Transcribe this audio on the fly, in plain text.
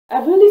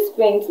I've really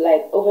spent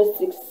like over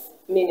 6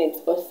 minutes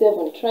or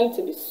 7 trying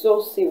to be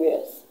so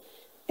serious.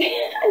 And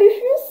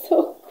it feels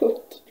so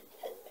good.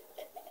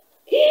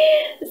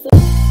 So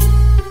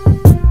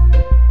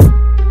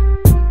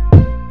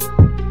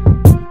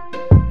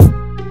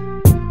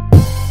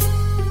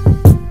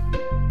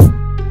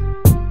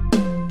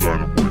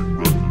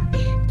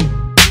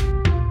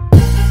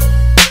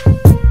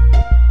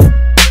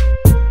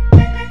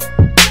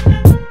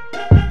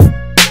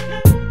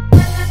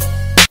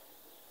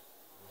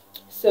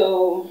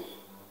So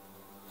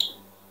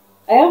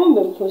I haven't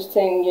been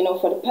posting,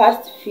 for the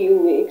past few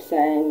weeks,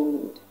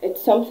 and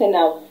it's something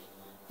I've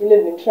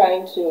really been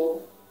trying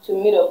to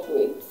meet up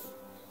with.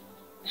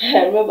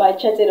 I remember I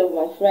chatted with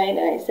my friend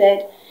and I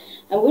said,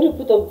 I'm going to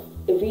put up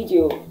a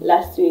video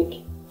last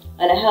week,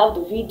 and I have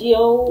the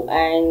video,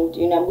 and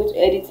I'm going to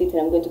edit it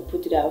and I'm going to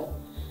put it out.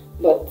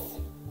 But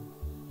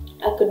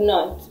I could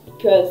not,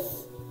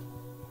 because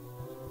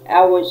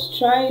I was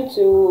trying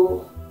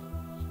to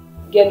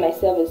get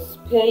myself a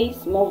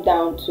space, move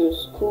down to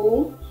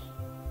school.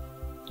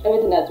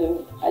 Everything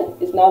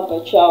is now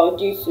virtual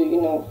due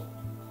to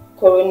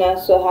Corona,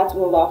 so I had to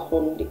move out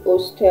from the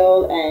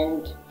hostel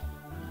and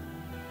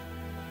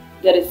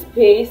get a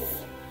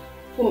space,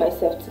 put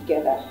myself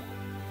together.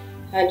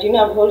 And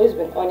I've always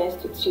been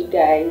honest with you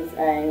guys,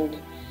 and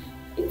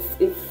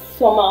it's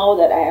somehow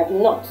that I have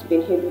not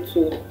been able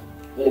to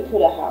really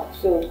put it out.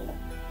 So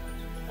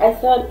I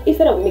thought,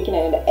 instead of making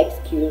another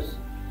excuse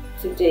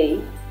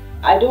today,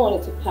 I don't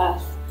want it to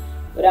pass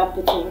without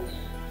putting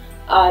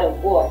out a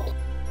word.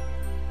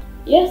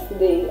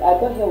 Yesterday, I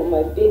got here with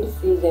my baby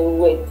season.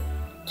 We're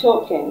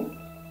talking.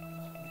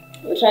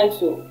 We're trying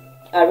to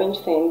arrange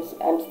things.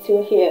 I'm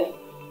still here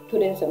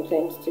putting some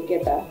things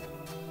together.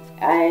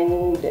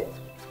 And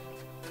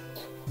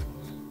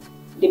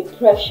the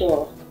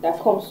pressure that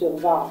comes to a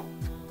vow.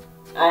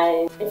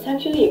 And it's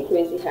actually a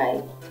crazy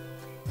high.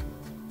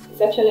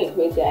 It's actually a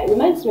crazy high. It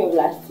reminds me of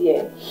last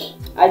year.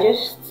 I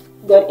just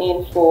got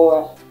in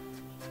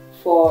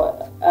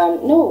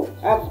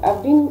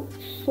I've been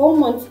 4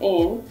 months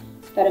in,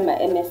 started my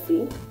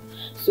MSc.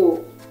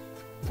 So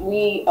I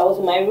was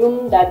in my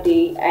room that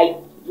day. I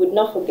would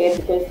not forget,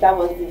 because that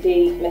was the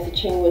day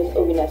messaging was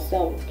Obina's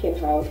song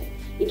came out.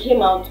 It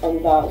came out on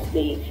Vows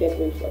Day,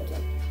 February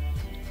 14th.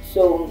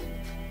 So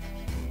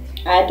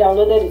I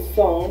downloaded the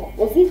song.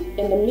 Was it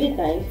in the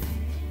midnight?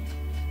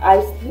 I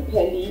sleep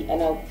early,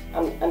 and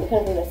I'm the kind of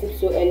person that sleeps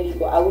so early,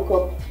 but I woke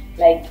up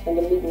like in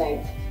the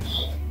midnight.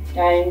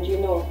 And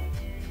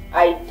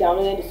I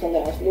downloaded the song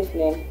that I was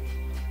listening,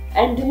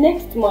 and the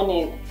next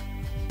morning,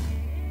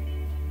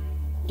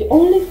 the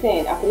only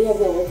thing I could hear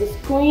was the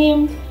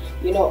scream,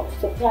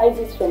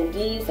 surprises from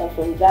this and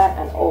from that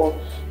and all.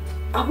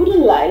 I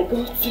wouldn't lie, it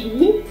got to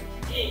me.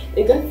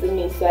 It got to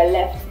me, so I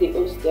left the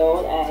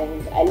hostel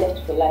and I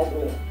left for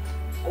library.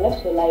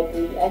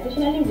 I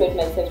intentionally read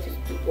myself to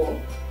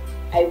stupor.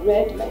 I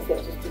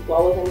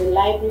was in the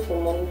library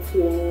from morning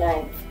till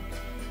night,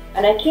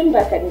 and I came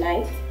back at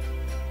night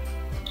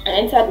and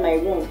entered my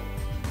room.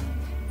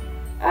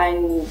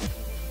 And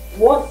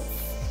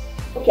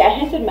I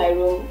entered my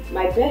room.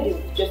 My bed is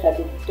just at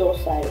the door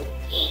side.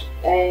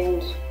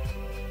 And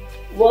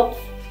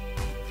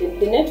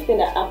the next thing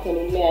that happened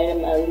in me, I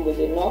entered my room, was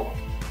a knock.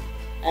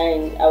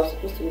 And I was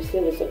supposed to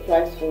receive a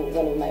surprise from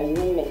one of my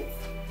roommates.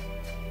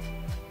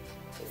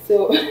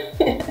 So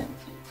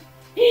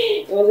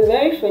it was a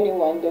very funny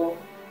one though.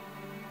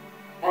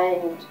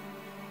 And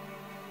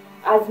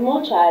as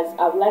much as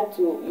I'd like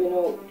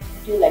to,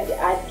 feel like the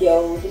art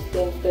girl, this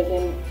thing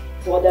doesn't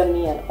bother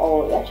me at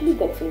all, it actually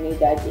got to me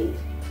that day.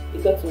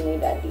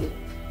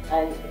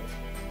 And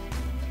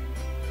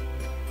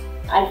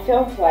I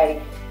felt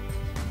like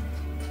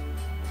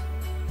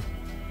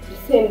the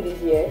same this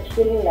year,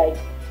 feeling like,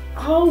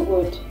 how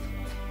would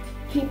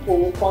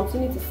people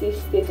continue to see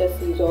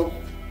statuses of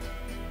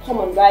come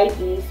and buy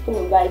this, come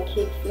and buy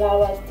cake,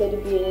 flowers, teddy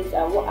bears,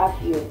 and what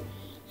have you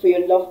for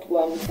your loved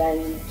ones,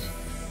 and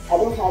I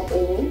don't have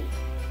any.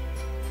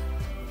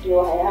 Do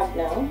I have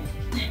now?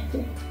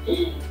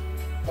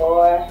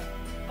 Or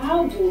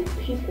how do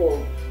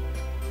people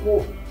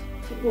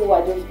who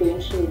are just going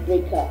through a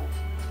breakup,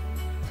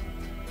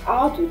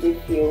 how do they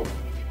feel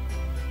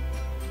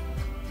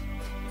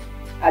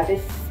at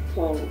this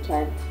point in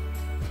time?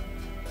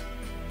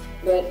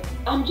 But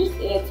I'm just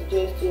here to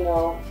just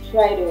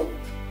try to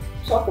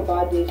talk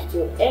about this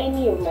to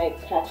any of my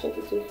Catch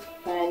 22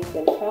 fans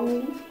and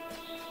family.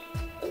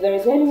 If there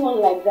is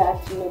anyone like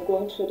that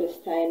going through this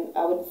time,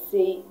 I would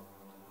say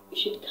you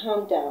should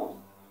calm down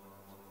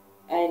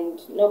and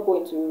not go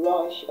into a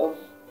rush of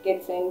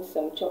getting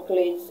some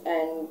chocolates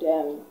and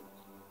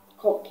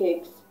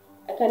cupcakes.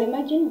 I can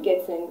imagine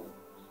getting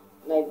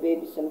my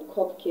baby some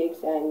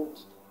cupcakes and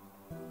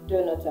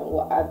donuts and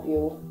what have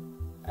you,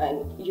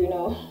 and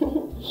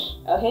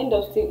I'll end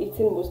up still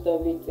eating most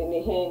of it in the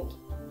end.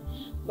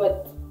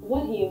 But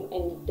what if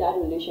in that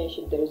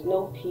relationship there is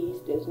no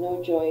peace, there's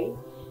no joy?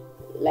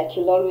 Like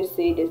he'll always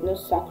say, there's no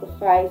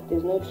sacrifice,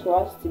 there's no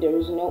trust, there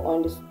is no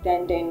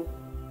understanding,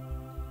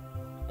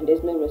 and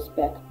there's no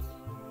respect.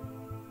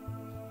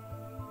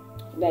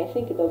 then I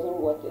think it doesn't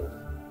worth it.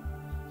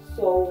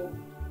 So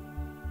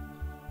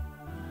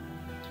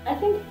I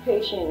think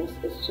patience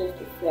is just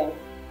the thing.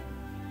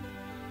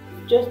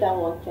 It's just that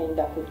one thing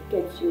that could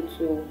get you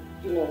to,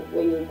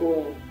 where you're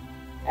going.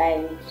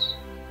 And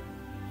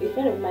a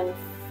friend of mine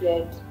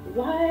said,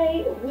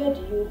 where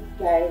do you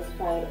guys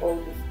find all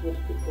these good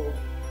people?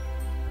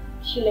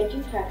 She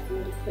legit asked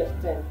me the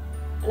question,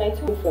 and I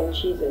told her from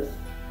Jesus.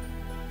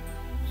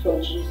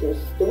 From Jesus.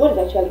 The world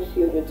is actually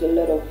filled with a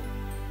lot of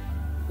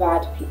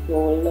bad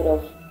people, a lot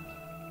of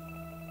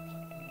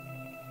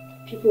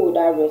people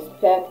without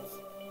respect,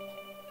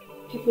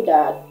 people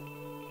that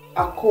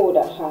are cold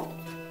at heart.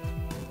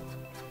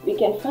 We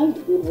can find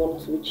the good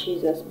ones with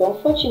Jesus, but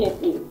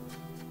unfortunately,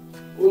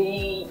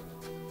 we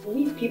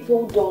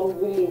people don't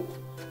really,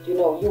 you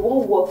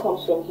want what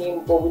comes from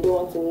him, but we don't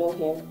want to know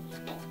him,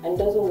 and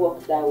it doesn't work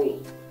that way.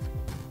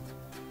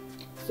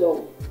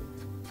 So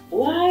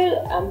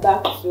while I'm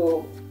back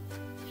to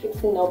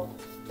fixing up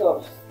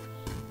stuff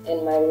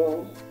in my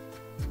room,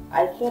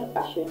 I thought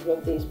I should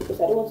drop this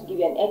because I don't want to give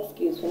you an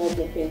excuse for not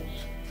dropping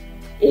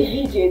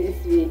a video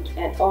this week,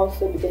 and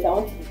also because I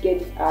want to get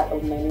this out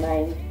of my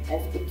mind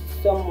and speak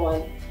to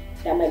someone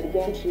that might be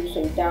going through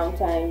some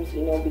downtimes,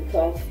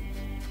 because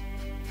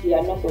they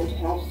are not going to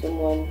have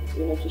someone,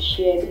 to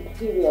share the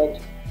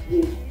period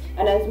with.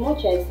 And as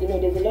much as,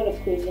 there's a lot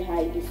of crazy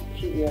high this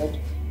period,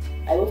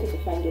 I wanted to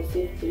find a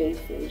safe place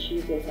in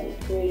Jesus and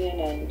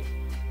praying and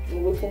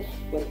waiting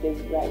for the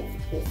right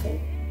person.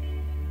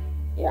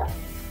 Yeah.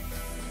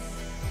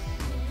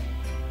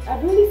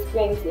 I've really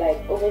spent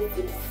like over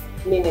 6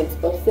 minutes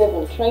or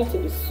 7 trying to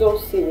be so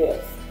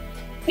serious.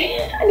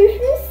 And it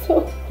feels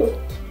so good.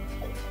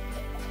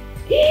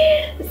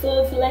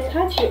 So till I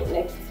catch you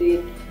next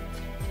week,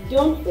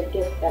 don't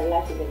forget that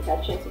life is a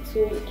catch-22.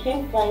 You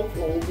can't fight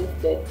and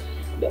resist it.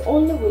 The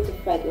only way to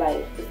fight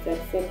life is to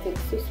accept it.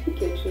 So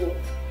speak your truth,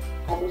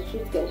 and the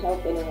truth can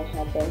help anyone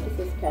happen.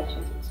 This is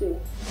catch-22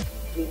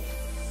 with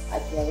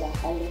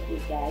Ayo-Akinloye. I love you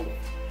guys.